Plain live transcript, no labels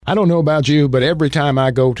I don't know about you, but every time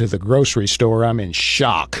I go to the grocery store, I'm in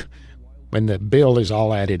shock when the bill is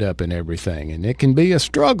all added up and everything. And it can be a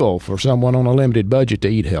struggle for someone on a limited budget to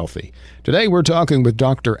eat healthy. Today we're talking with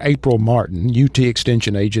Dr. April Martin, UT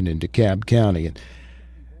Extension agent in Dekalb County. And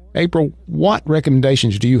April, what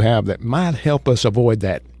recommendations do you have that might help us avoid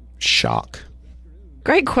that shock?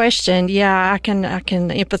 Great question. Yeah, I can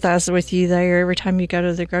empathize with you there. Every time you go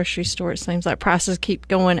to the grocery store, it seems like prices keep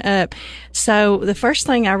going up. So the first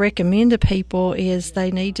thing I recommend to people is they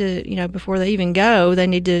need to, before they even go, they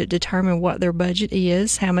need to determine what their budget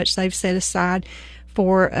is, how much they've set aside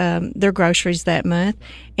for their groceries that month.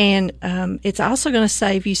 And it's also going to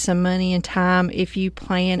save you some money and time if you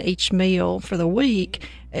plan each meal for the week.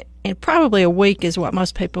 And probably a week is what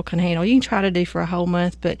most people can handle. You can try to do for a whole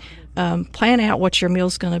month, but plan out what your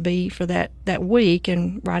meal's going to be for that week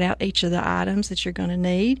and write out each of the items that you're going to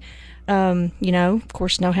need. Of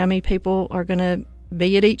course, know how many people are going to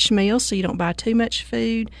be at each meal so you don't buy too much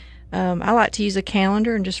food. I like to use a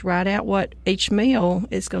calendar and just write out what each meal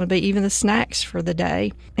is going to be, even the snacks for the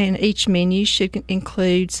day. And each menu should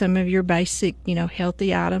include some of your basic,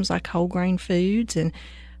 healthy items like whole grain foods and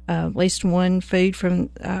at least one food from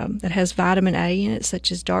that has vitamin A in it,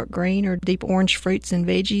 such as dark green or deep orange fruits and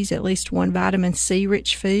veggies, at least one vitamin C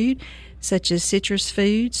rich food, such as citrus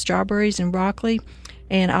foods, strawberries and broccoli.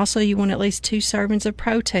 And also you want at least 2 servings of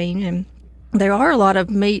protein. And there are a lot of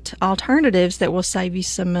meat alternatives that will save you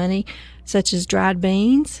some money, such as dried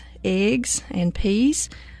beans, eggs, and peas.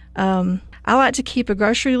 I like to keep a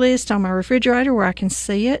grocery list on my refrigerator where I can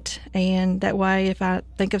see it, and that way if I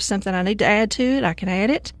think of something I need to add to it, I can add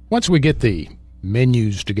it. Once we get the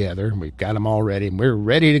menus together, we've got them all ready, and we're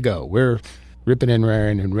ready to go. We're ripping and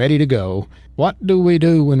raring and ready to go. What do we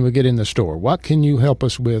do when we get in the store? What can you help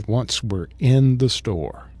us with once we're in the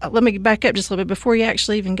store? Let me back up just a little bit. Before you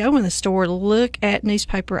actually even go in the store, look at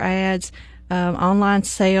newspaper ads, online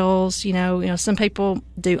sales. Some people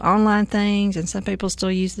do online things, and some people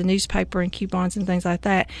still use the newspaper and coupons and things like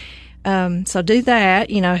that. So do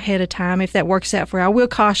that, ahead of time if that works out for you. I will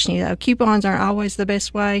caution you, though, coupons aren't always the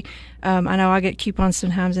best way. I know I get coupons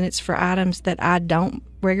sometimes, and it's for items that I don't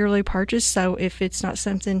regularly purchase. So if it's not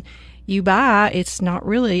something you buy, it's not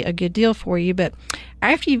really a good deal for you. But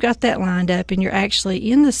after you've got that lined up and you're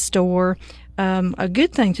actually in the store, a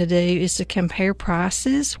good thing to do is to compare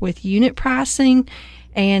prices with unit pricing.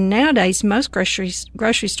 And nowadays, most grocery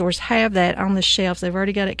stores have that on the shelves. They've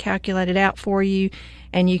already got it calculated out for you,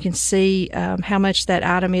 and you can see how much that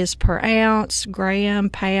item is per ounce,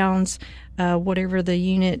 gram, pounds, whatever the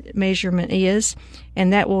unit measurement is.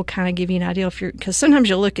 And that will kind of give you an idea because sometimes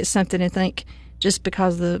you'll look at something and think, just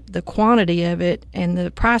because the quantity of it and the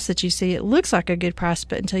price that you see, it looks like a good price,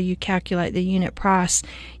 but until you calculate the unit price,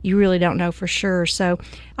 you really don't know for sure. So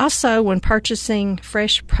also when purchasing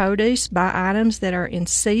fresh produce, buy items that are in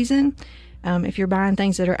season. If you're buying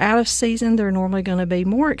things that are out of season, they're normally going to be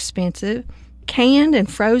more expensive. Canned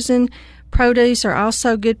and frozen produce are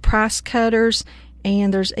also good price cutters.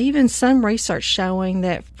 And there's even some research showing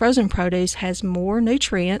that frozen produce has more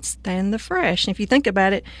nutrients than the fresh. And if you think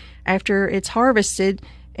about it, after it's harvested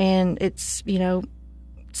and it's,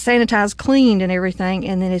 sanitized, cleaned and everything,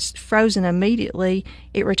 and then it's frozen immediately,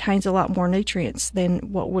 it retains a lot more nutrients than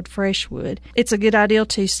what would fresh would. It's a good idea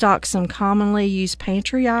to stock some commonly used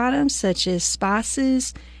pantry items such as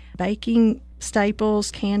spices, baking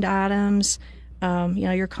staples, canned items,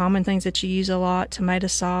 your common things that you use a lot, tomato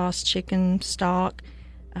sauce, chicken stock,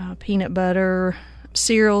 peanut butter,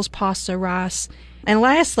 cereals, pasta, rice. And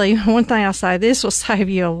lastly, one thing I'll say, this will save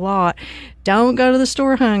you a lot. Don't go to the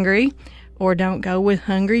store hungry, or don't go with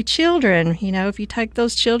hungry children. If you take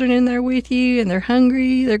those children in there with you and they're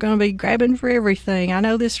hungry, they're going to be grabbing for everything. I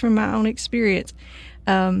know this from my own experience.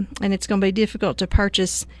 And it's going to be difficult to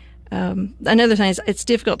purchase. Another thing is it's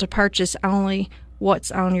difficult to purchase only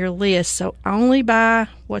what's on your list. So only buy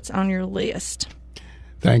what's on your list.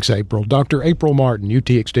 Thanks, April. Dr. April Martin,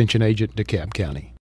 UT Extension agent, DeKalb County.